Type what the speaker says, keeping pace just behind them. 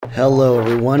Hello,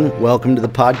 everyone. Welcome to the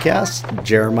podcast.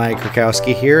 Jeremiah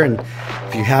Krakowski here. And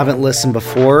if you haven't listened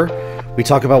before, we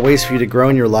talk about ways for you to grow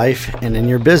in your life and in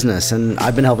your business. And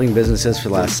I've been helping businesses for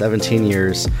the last 17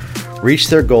 years reach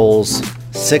their goals,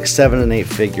 6, 7, and 8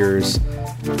 figures.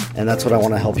 And that's what I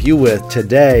want to help you with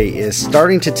today, is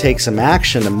starting to take some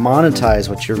action to monetize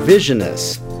what your vision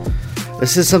is.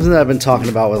 This is something that I've been talking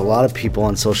about with a lot of people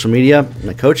on social media,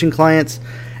 my coaching clients,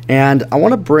 and I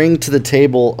want to bring to the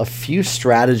table a few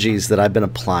strategies that I've been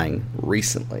applying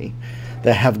recently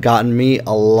that have gotten me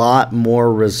a lot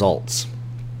more results.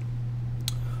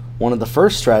 One of the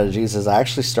first strategies is I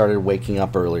actually started waking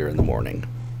up earlier in the morning.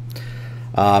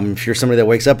 If you're somebody that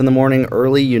wakes up in the morning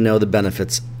early, you know the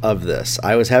benefits of this.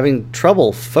 I was having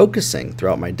trouble focusing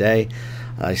throughout my day.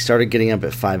 I started getting up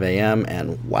at 5 a.m.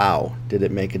 and wow, did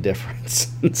it make a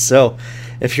difference. So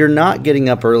if you're not getting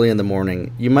up early in the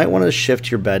morning, you might want to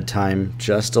shift your bedtime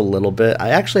just a little bit. I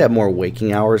actually have more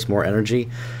waking hours, more energy,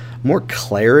 more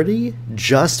clarity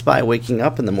just by waking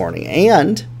up in the morning.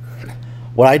 And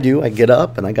what I do, I get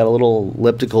up and I got a little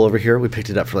elliptical over here. We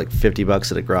picked it up for like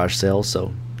 $50 at a garage sale,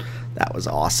 so that was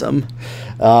awesome.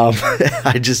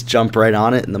 I just jump right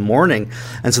on it in the morning.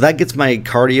 And so that gets my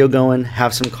cardio going,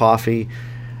 have some coffee.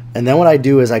 And then what I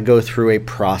do is I go through a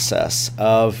process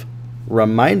of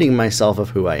reminding myself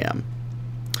of who I am.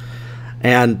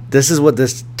 And this is what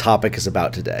this topic is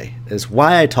about today, is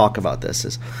why I talk about this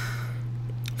is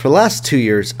for the last 2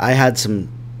 years, I had some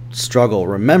struggle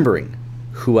remembering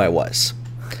who I was,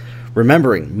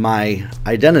 remembering my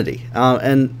identity.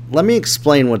 And let me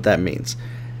explain what that means.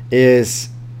 Is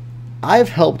I've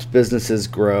helped businesses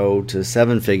grow to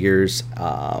 7 figures.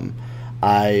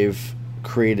 I've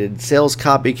created sales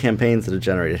copy campaigns that have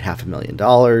generated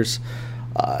 $500,000,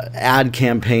 ad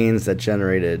campaigns that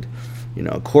generated,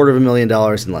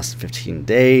 $250,000 in less than 15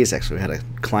 days. Actually, we had a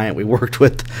client we worked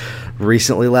with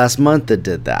recently last month that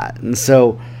did that. And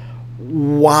so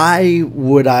why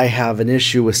would I have an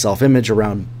issue with self-image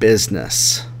around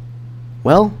business?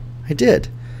 Well, I did.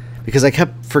 Because I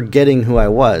kept forgetting who I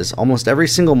was. Almost every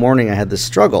single morning I had this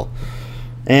struggle.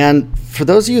 And for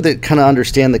those of you that kind of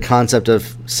understand the concept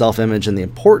of self-image and the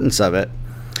importance of it,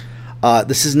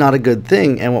 this is not a good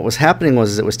thing. And what was happening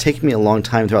was it was taking me a long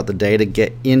time throughout the day to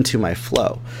get into my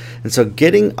flow. And so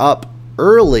getting up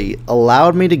early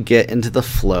allowed me to get into the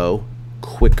flow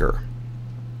quicker.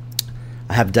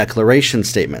 I have declaration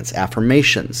statements,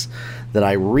 affirmations that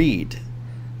I read,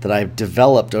 that I've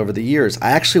developed over the years.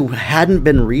 I actually hadn't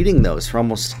been reading those for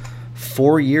almost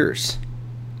 4 years.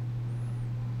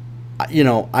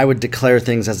 I would declare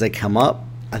things as they come up.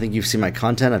 I think you've seen my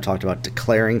content. I've talked about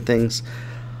declaring things.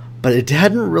 But it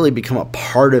hadn't really become a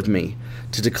part of me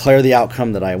to declare the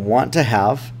outcome that I want to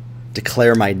have,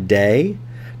 declare my day,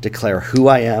 declare who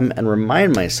I am, and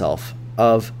remind myself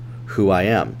of who I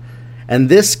am. And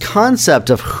this concept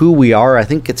of who we are, I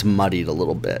think, gets muddied a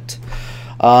little bit.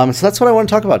 So that's what I want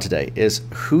to talk about today, is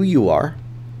who you are,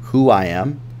 who I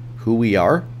am, who we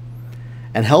are,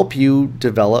 and help you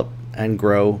develop and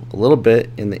grow a little bit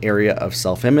in the area of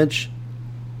self-image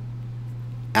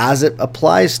as it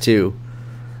applies to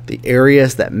the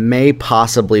areas that may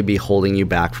possibly be holding you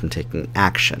back from taking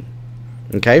action.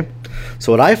 Okay?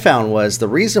 So what I found was the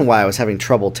reason why I was having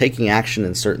trouble taking action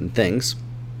in certain things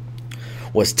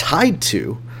was tied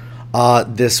to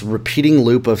this repeating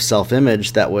loop of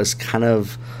self-image that was kind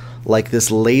of like this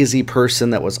lazy person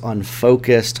that was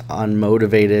unfocused,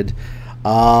 unmotivated,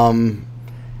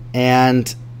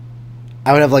 and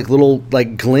I would have little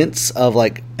glints of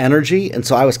energy, and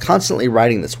so I was constantly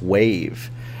riding this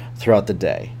wave throughout the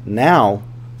day. Now,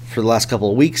 for the last couple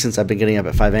of weeks since I've been getting up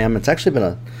at 5 a.m., it's actually been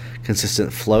a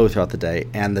consistent flow throughout the day,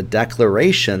 and the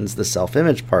declarations, the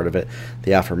self-image part of it,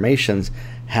 the affirmations,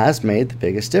 has made the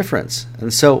biggest difference.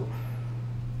 And so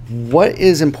what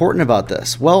is important about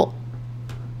this? Well,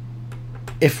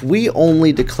 if we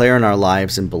only declare in our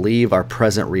lives and believe our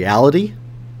present reality,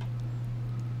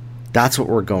 that's what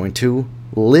we're going to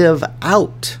live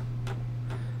out.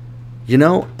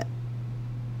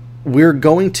 We're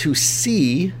going to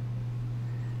see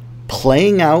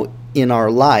playing out in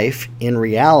our life, in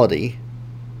reality,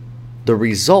 the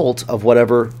result of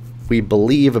whatever we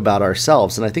believe about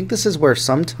ourselves. And I think this is where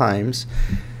sometimes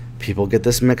people get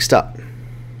this mixed up,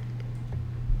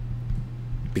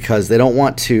 because they don't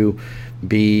want to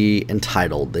be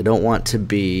entitled. They don't want to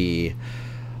be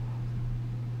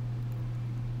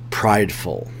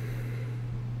prideful.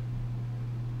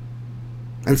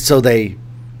 And so they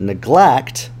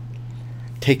neglect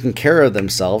taking care of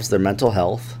themselves, their mental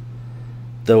health,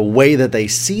 the way that they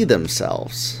see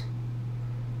themselves,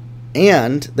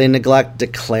 and they neglect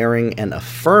declaring and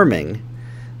affirming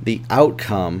the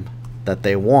outcome that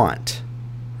they want.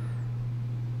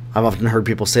 I've often heard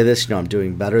people say this, I'm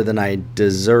doing better than I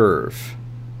deserve.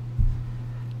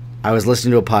 I was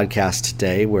listening to a podcast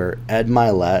today where Ed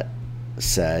Mylett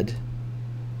said,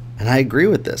 and I agree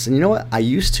with this, and you know what? I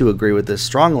used to agree with this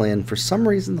strongly, and for some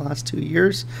reason the last 2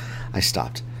 years, I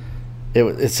stopped.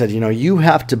 It said, you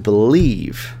have to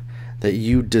believe that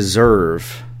you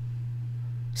deserve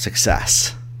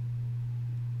success.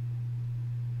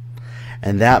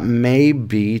 And that may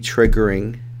be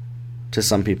triggering to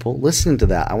some people listening to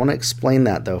that. I want to explain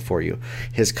that, though, for you,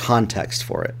 his context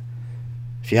for it.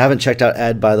 If you haven't checked out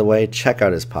Ed, by the way, check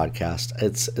out his podcast.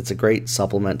 It's a great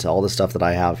supplement to all the stuff that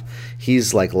I have.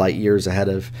 He's like light years ahead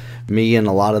of me in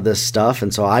a lot of this stuff,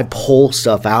 and so I pull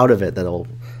stuff out of it that'll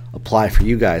apply for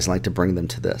you guys and like to bring them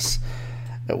to this.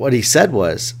 What he said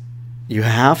was, you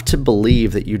have to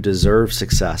believe that you deserve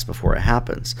success before it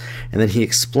happens. And then he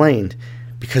explained,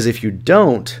 because if you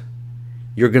don't,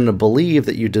 you're going to believe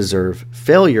that you deserve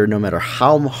failure no matter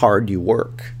how hard you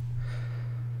work.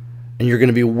 And you're going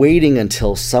to be waiting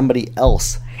until somebody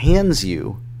else hands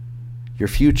you your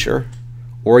future,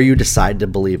 or you decide to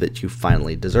believe that you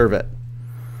finally deserve it.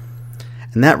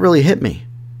 And that really hit me,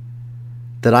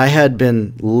 that I had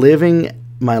been living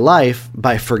my life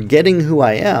by forgetting who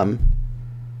I am,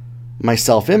 my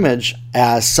self-image,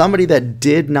 as somebody that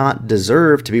did not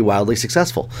deserve to be wildly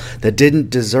successful, that didn't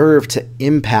deserve to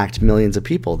impact millions of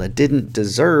people, that didn't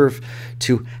deserve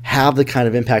to have the kind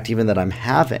of impact even that I'm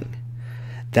having.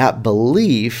 That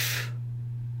belief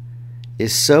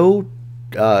is so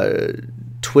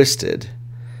twisted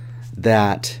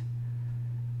that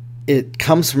it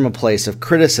comes from a place of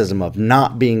criticism, of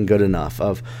not being good enough,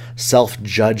 of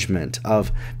self-judgment,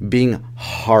 of being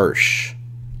harsh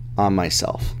on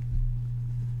myself.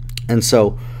 And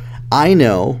so I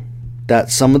know that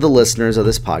some of the listeners of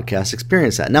this podcast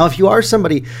experience that. Now, if you are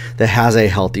somebody that has a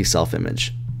healthy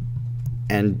self-image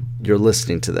and you're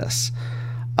listening to this,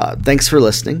 thanks for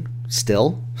listening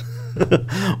still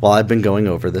while I've been going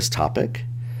over this topic.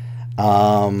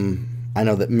 I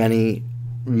know that many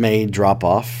may drop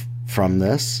off from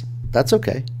this. That's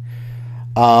okay.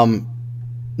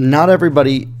 Not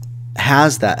everybody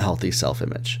has that healthy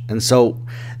self-image. And so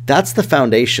that's the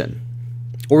foundation.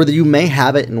 Or that you may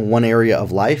have it in one area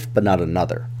of life, but not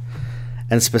another.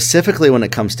 And specifically when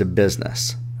it comes to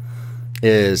business,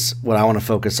 is what I want to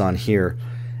focus on here,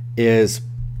 is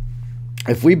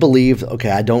if we believe,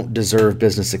 okay, I don't deserve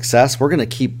business success, we're going to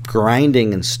keep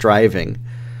grinding and striving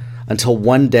until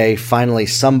one day finally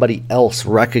somebody else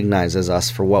recognizes us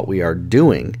for what we are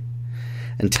doing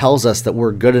and tells us that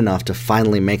we're good enough to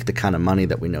finally make the kind of money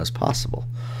that we know is possible.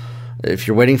 If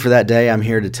you're waiting for that day, I'm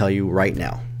here to tell you right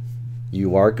now.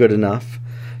 You are good enough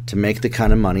to make the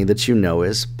kind of money that you know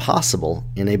is possible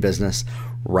in a business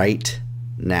right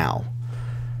now.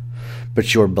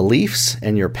 But your beliefs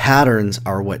and your patterns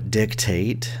are what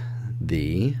dictate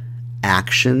the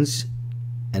actions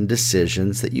and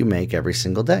decisions that you make every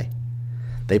single day.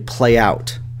 They play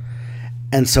out.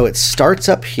 And so it starts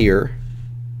up here,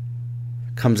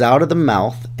 comes out of the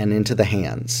mouth and into the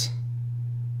hands,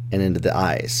 and into the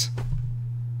eyes,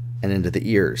 and into the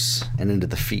ears, and into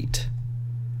the feet.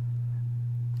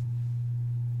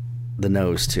 The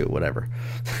nose too, whatever.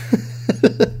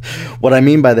 What I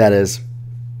mean by that is,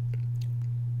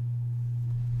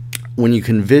 when you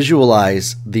can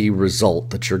visualize the result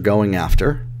that you're going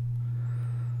after,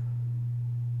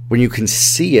 when you can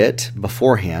see it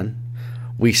beforehand,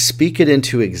 we speak it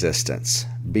into existence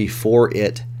before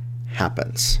it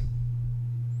happens.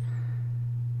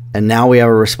 And now we have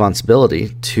a responsibility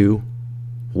to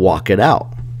walk it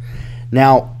out.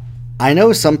 Now, I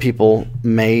know some people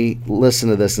may listen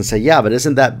to this and say, yeah, but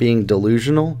isn't that being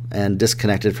delusional and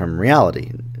disconnected from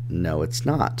reality? No, it's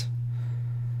not.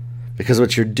 Because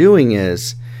what you're doing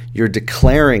is you're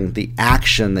declaring the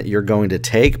action that you're going to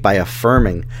take by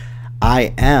affirming,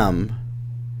 I am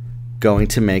going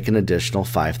to make an additional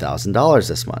 $5,000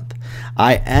 this month.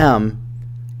 I am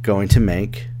going to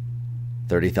make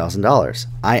 $30,000.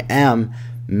 I am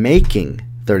making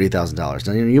 $30,000.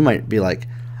 Now, you might be like,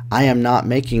 I am not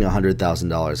making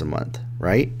 $100,000 a month,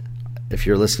 right? If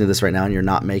you're listening to this right now and you're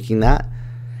not making that,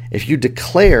 if you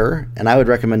declare, and I would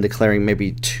recommend declaring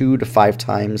maybe 2 to 5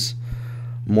 times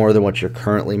more than what you're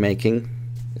currently making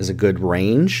is a good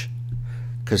range,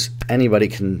 because anybody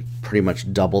can pretty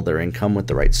much double their income with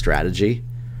the right strategy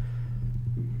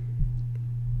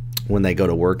when they go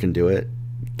to work and do it.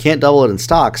 Can't double it in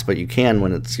stocks, but you can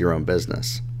when it's your own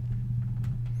business.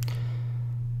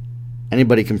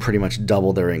 Anybody can pretty much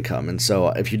double their income. And so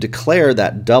if you declare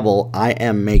that double, I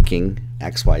am making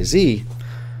XYZ,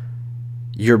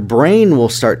 your brain will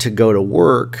start to go to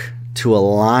work to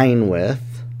align with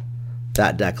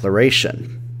that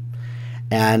declaration.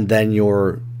 And then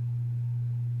your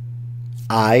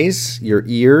eyes, your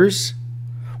ears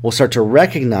will start to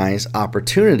recognize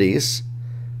opportunities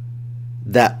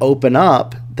that open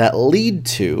up, that lead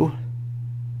to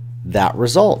that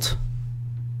result.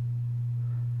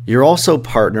 You're also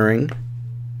partnering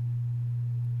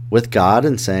with God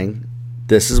and saying,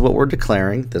 this is what we're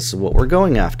declaring, this is what we're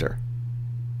going after.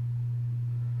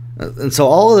 And so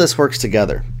all of this works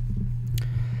together.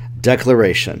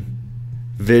 Declaration,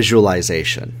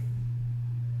 visualization,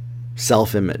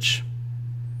 self-image,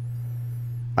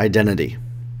 identity,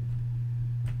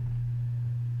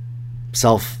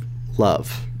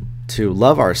 self-love, to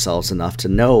love ourselves enough to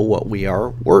know what we are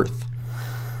worth.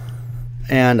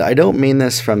 And I don't mean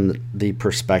this from the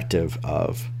perspective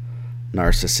of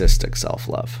narcissistic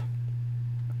self-love.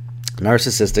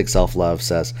 Narcissistic self-love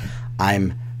says,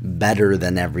 I'm better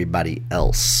than everybody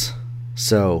else,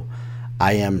 so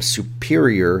I am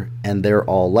superior and they're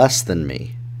all less than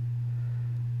me.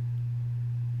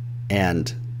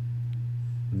 And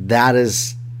that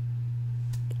is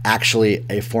actually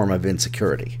a form of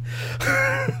insecurity.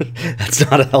 That's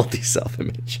not a healthy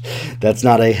self-image. That's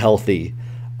not a healthy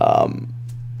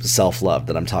self-love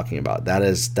that I'm talking about.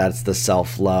 That's the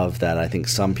self-love that I think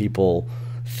some people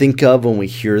think of when we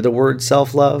hear the word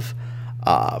self-love,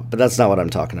 but that's not what I'm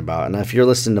talking about. And if you're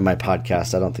listening to my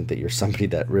podcast, I don't think that you're somebody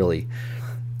that really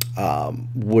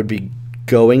would be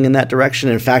going in that direction.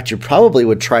 In fact, you probably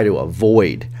would try to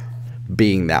avoid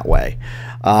being that way,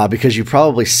 because you've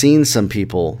probably seen some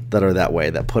people that are that way,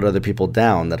 that put other people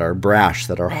down, that are brash,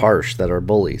 that are harsh, that are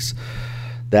bullies,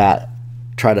 that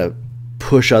try to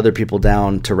push other people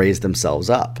down to raise themselves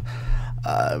up.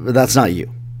 But that's not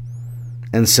you.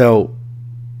 And so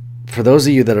for those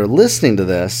of you that are listening to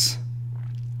this,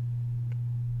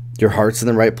 your heart's in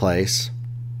the right place.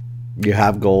 You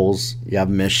have goals, you have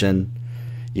mission,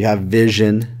 you have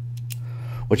vision.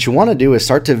 What you want to do is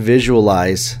start to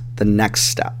visualize the next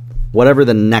step, whatever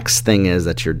the next thing is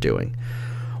that you're doing.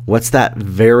 What's that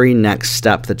very next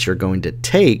step that you're going to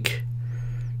take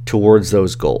towards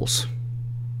those goals?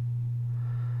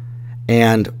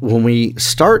 And when we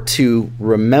start to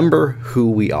remember who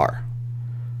we are,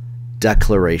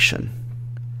 declaration,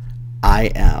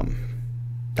 I am.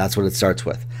 That's what it starts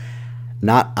with.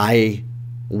 Not I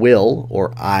will,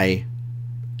 or I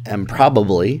am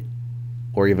probably,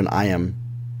 or even I am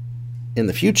in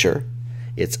the future.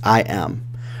 It's I am.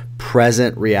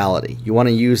 Present reality. You want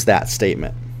to use that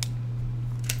statement.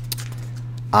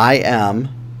 I am,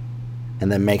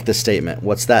 and then make the statement.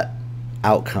 What's that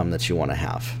outcome that you want to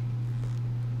have?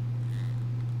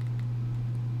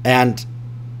 And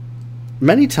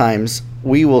many times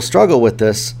we will struggle with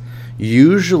this,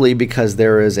 usually because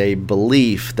there is a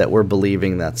belief that we're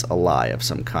believing that's a lie of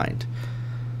some kind.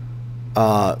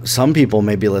 Some people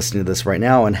may be listening to this right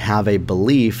now and have a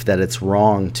belief that it's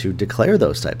wrong to declare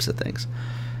those types of things.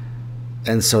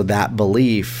 And so that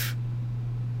belief,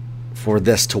 for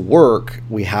this to work,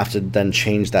 we have to then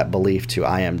change that belief to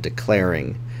I am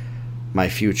declaring my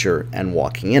future and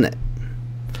walking in it.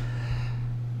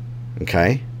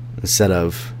 Okay? Instead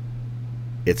of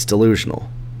it's delusional.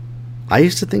 I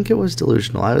used to think it was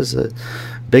delusional. I was a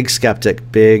big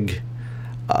skeptic, big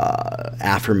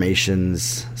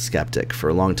affirmations skeptic for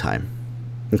a long time.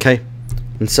 Okay?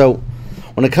 And so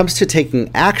when it comes to taking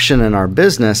action in our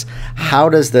business, how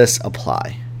does this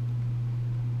apply?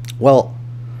 Well,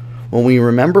 when we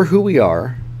remember who we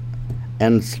are,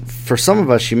 and for some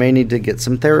of us, you may need to get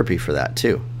some therapy for that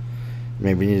too.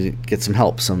 Maybe you need to get some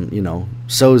help, some,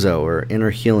 sozo or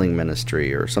inner healing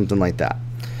ministry or something like that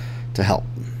to help.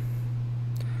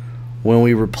 When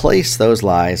we replace those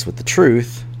lies with the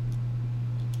truth,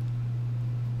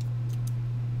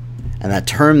 and that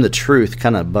term, the truth,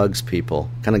 kind of bugs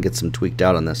people, kind of gets them tweaked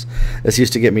out on this. This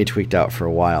used to get me tweaked out for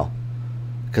a while,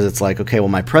 because it's like, okay, well,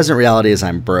 my present reality is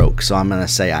I'm broke, so I'm going to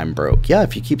say I'm broke. Yeah,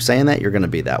 if you keep saying that, you're going to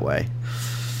be that way.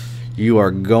 You are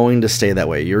going to stay that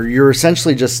way. You're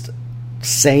essentially just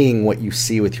saying what you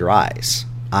see with your eyes.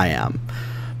 I am.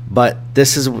 But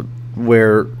this is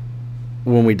where,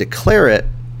 when we declare it,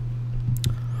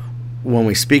 when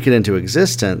we speak it into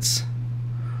existence,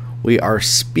 we are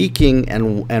speaking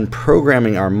and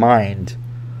programming our mind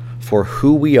for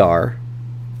who we are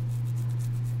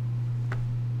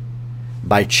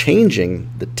by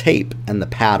changing the tape and the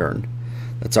pattern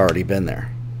that's already been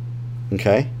there.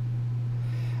 Okay?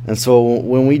 And so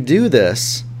when we do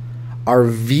this, our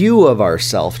view of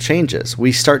ourself changes.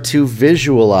 We start to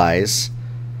visualize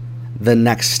the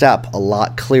next step a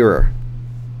lot clearer.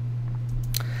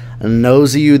 And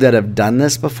those of you that have done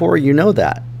this before, you know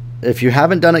that. if you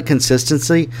haven't done it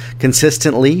consistently,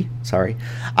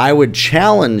 I would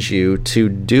challenge you to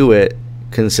do it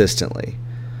consistently.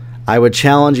 I would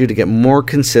challenge you to get more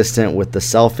consistent with the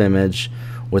self-image,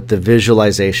 with the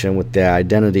visualization, with the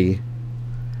identity,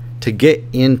 to get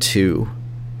into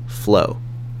flow,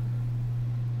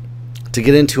 to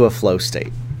get into a flow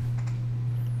state,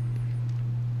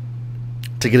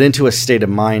 to get into a state of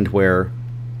mind where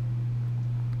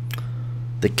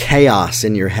the chaos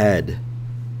in your head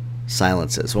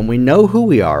silences. When we know who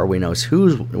we are, we know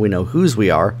whose we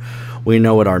are, we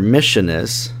know what our mission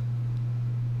is,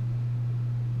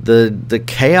 the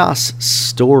chaos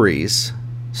stories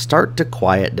start to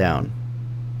quiet down.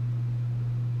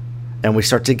 And we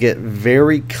start to get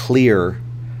very clear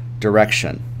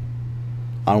direction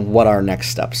on what our next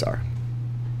steps are.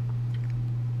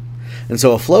 And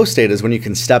so a flow state is when you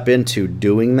can step into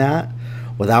doing that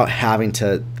without having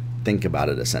to think about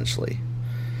it, essentially.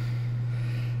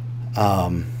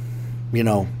 When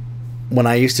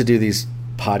I used to do these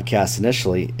podcasts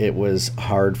initially, it was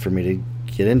hard for me to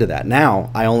get into that. Now,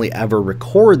 I only ever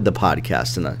record the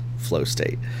podcast in a flow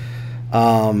state.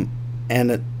 What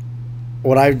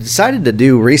I decided to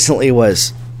do recently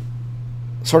was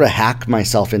sort of hack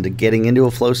myself into getting into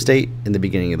a flow state in the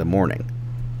beginning of the morning.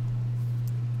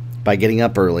 By getting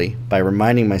up early, by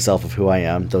reminding myself of who I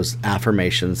am, those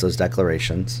affirmations, those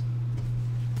declarations.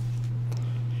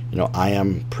 I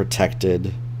am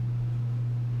protected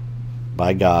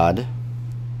by God.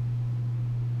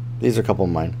 These are a couple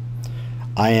of mine.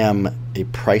 I am a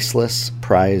priceless,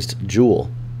 prized jewel.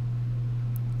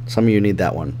 Some of you need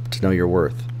that one to know your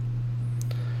worth.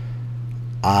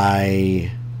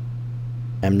 I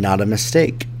am not a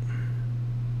mistake.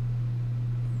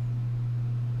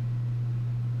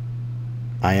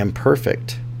 I am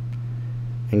perfect,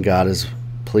 and God is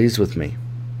pleased with me.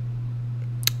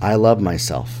 I love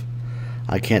myself.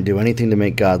 I can't do anything to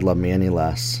make God love me any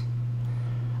less.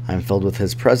 I'm filled with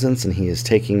His presence, and He is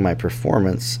taking my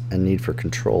performance and need for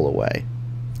control away.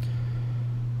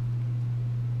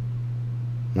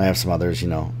 And I have some others,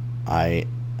 I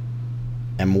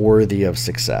am worthy of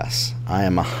success. I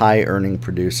am a high-earning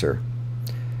producer.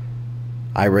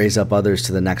 I raise up others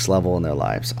to the next level in their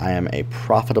lives. I am a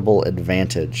profitable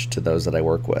advantage to those that I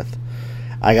work with.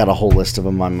 I got a whole list of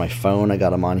them on my phone. I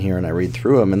got them on here, and I read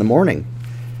through them in the morning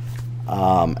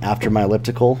after my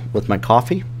elliptical with my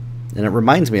coffee, and it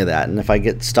reminds me of that. And if I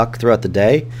get stuck throughout the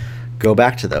day, go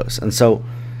back to those. And so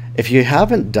if you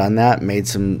haven't done that, made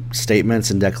some statements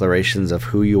and declarations of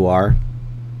who you are,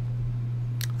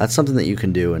 that's something that you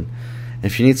can do. And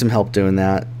if you need some help doing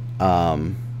that,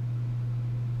 I'd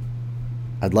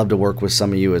love to work with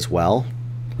some of you as well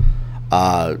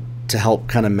to help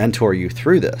kind of mentor you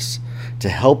through this, to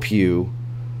help you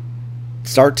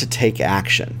start to take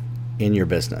action in your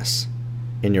business,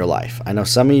 in your life. I know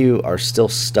some of you are still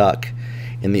stuck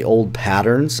in the old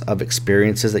patterns of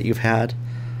experiences that you've had.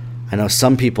 I know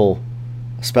some people,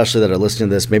 especially that are listening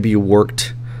to this, maybe you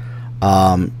worked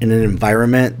in an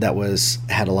environment that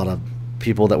had a lot of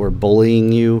people that were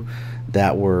bullying you,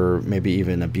 that were maybe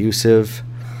even abusive,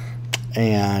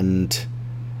 and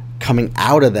coming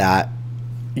out of that,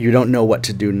 you don't know what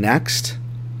to do next.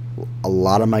 A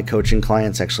lot of my coaching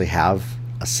clients actually have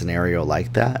a scenario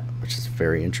like that, which is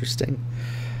very interesting.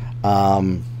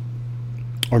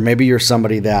 Or maybe you're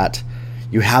somebody that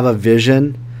you have a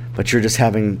vision, but you're just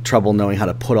having trouble knowing how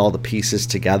to put all the pieces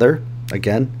together.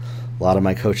 Again, a lot of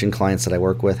my coaching clients that I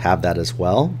work with have that as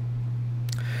well.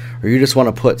 Or you just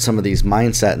want to put some of these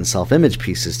mindset and self-image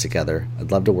pieces together.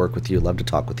 I'd love to work with you, love to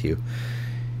talk with you.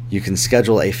 You can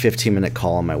schedule a 15-minute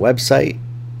call on my website,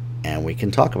 and we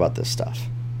can talk about this stuff.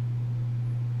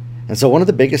 And so one of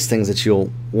the biggest things that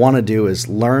you'll want to do is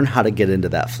learn how to get into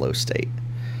that flow state.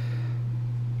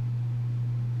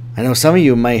 I know some of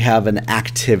you may have an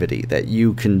activity that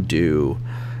you can do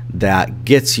that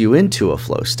gets you into a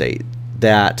flow state,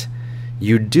 that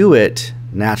you do it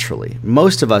naturally.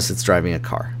 Most of us, it's driving a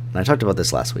car. And I talked about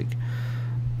this last week.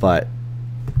 But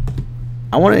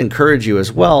I want to encourage you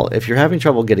as well, if you're having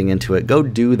trouble getting into it, go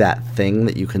do that thing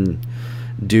that you can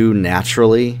do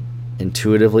naturally,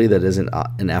 intuitively, that isn't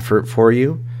an effort for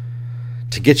you,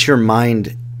 to get your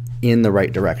mind in the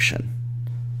right direction.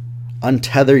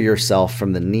 Untether yourself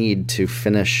from the need to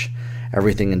finish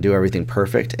everything and do everything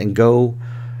perfect, and go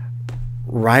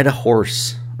ride a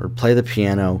horse or play the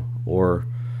piano or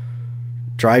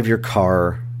drive your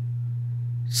car.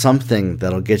 Something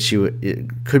that'll get you,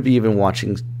 it could be even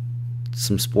watching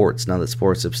some sports now that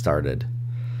sports have started,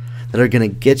 that are going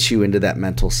to get you into that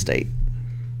mental state.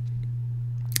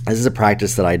 This is a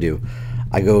practice that I do.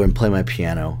 I go and play my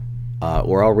piano,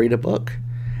 or I'll read a book,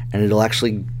 and it'll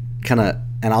actually kind of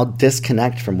and I'll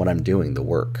disconnect from what I'm doing, the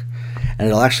work. And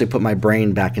it'll actually put my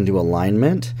brain back into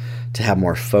alignment to have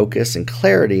more focus and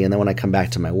clarity. And then when I come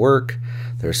back to my work,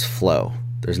 there's flow.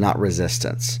 There's not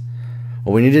resistance.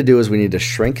 What we need to do is we need to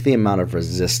shrink the amount of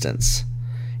resistance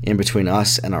in between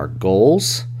us and our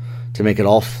goals to make it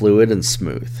all fluid and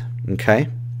smooth. Okay?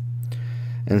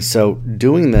 And so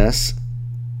doing this,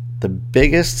 the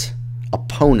biggest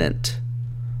opponent,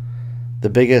 the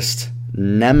biggest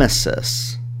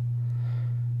nemesis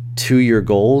to your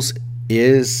goals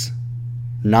is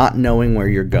not knowing where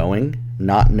you're going,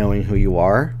 not knowing who you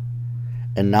are,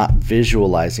 and not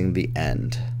visualizing the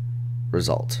end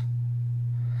result.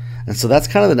 And so that's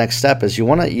kind of the next step is you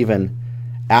want to even,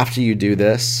 after you do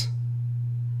this,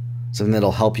 something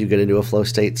that'll help you get into a flow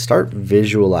state, start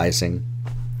visualizing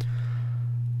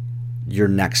your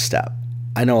next step.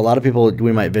 I know a lot of people,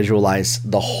 we might visualize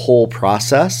the whole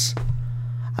process.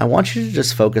 I want you to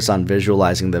just focus on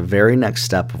visualizing the very next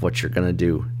step of what you're going to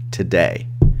do today,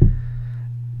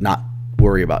 not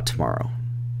worry about tomorrow.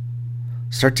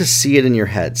 Start to see it in your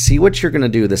head. See what you're going to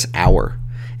do this hour.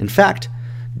 In fact,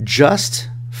 just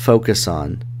focus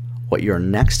on what your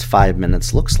next 5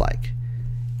 minutes looks like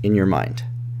in your mind.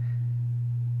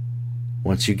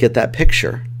 Once you get that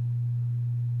picture,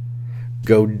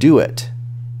 go do it.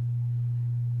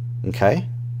 Okay?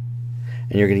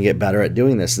 And you're going to get better at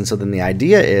doing this. And so then the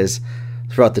idea is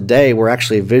throughout the day, we're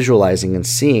actually visualizing and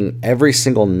seeing every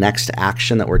single next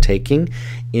action that we're taking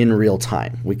in real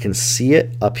time. We can see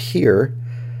it up here.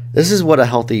 This is what a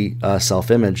healthy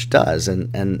self-image does.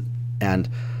 And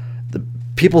the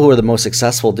people who are the most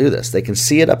successful do this. They can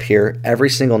see it up here, every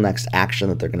single next action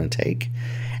that they're going to take.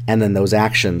 And then those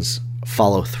actions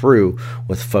follow through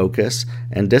with focus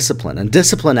and discipline. And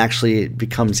discipline actually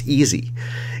becomes easy.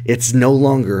 It's no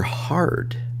longer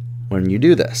hard when you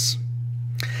do this.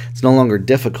 It's no longer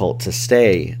difficult to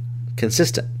stay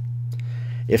consistent.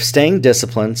 If staying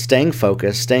disciplined, staying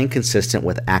focused, staying consistent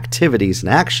with activities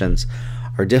and actions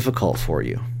are difficult for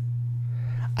you,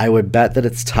 I would bet that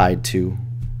it's tied to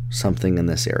something in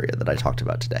this area that I talked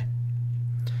about today.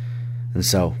 And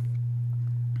so,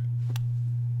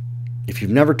 if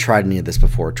you've never tried any of this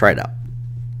before, try it out.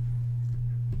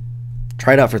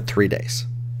 Try it out for 3 days.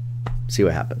 See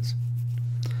what happens.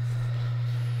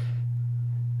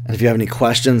 And if you have any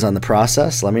questions on the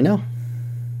process, let me know.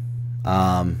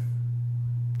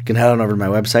 You can head on over to my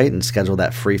website and schedule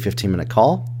that free 15-minute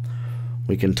call.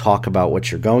 We can talk about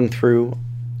what you're going through.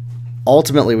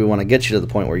 Ultimately, we want to get you to the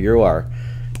point where you are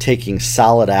taking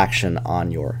solid action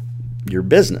on your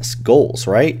business goals,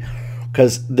 right?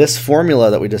 Because this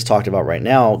formula that we just talked about right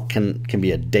now can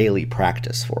be a daily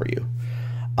practice for you.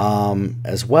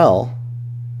 As well,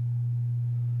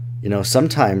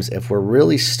 sometimes if we're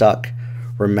really stuck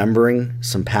remembering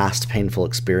some past painful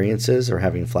experiences or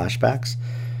having flashbacks,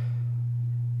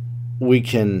 we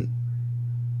can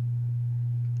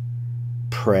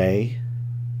pray,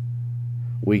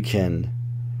 we can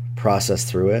process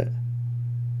through it,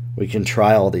 we can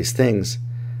try all these things,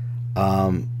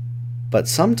 but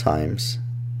sometimes,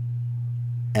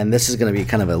 and this is going to be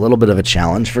kind of a little bit of a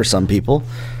challenge for some people,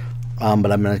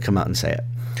 but I'm going to come out and say it.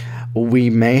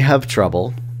 We may have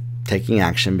trouble taking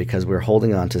action because we're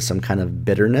holding on to some kind of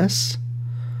bitterness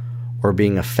or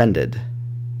being offended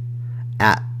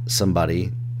at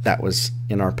somebody that was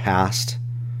in our past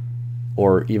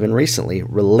or even recently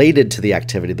related to the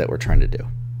activity that we're trying to do.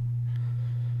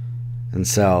 And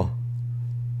so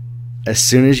as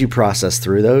soon as you process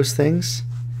through those things,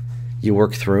 you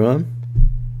work through them,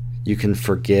 you can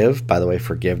forgive. By the way,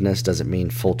 forgiveness doesn't mean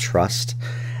full trust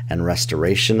and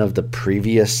restoration of the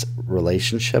previous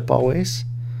relationship always.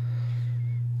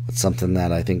 It's something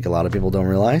that I think a lot of people don't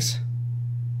realize.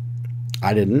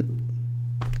 I didn't.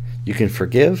 You can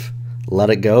forgive, let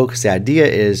it go, because the idea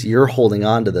is you're holding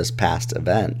on to this past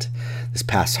event, this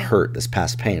past hurt, this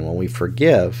past pain. When we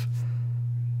forgive,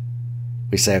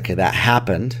 we say, okay, that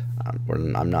happened.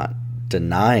 I'm not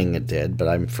denying it did, but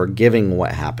I'm forgiving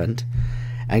what happened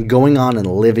and going on and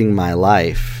living my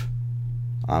life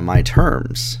on my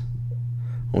terms.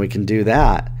 When we can do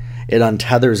that, it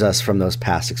untethers us from those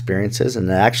past experiences and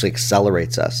it actually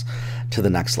accelerates us to the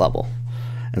next level.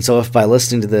 And so if by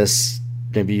listening to this,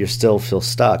 maybe you still feel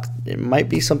stuck, it might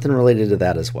be something related to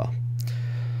that as well.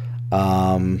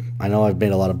 I know I've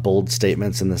made a lot of bold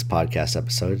statements in this podcast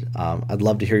episode. I'd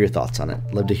love to hear your thoughts on it.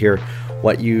 I'd love to hear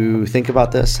what you think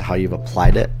about this, how you've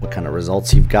applied it, what kind of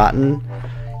results you've gotten,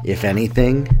 if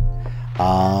anything.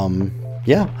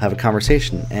 Have a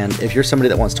conversation. And if you're somebody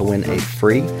that wants to win a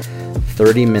free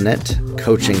 30-minute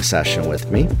coaching session with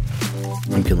me,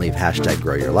 you can leave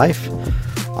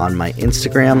 #GrowYourLife on my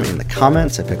Instagram in the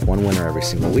comments. I pick one winner every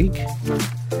single week.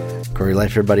 Grow your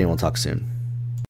life, everybody, and we'll talk soon.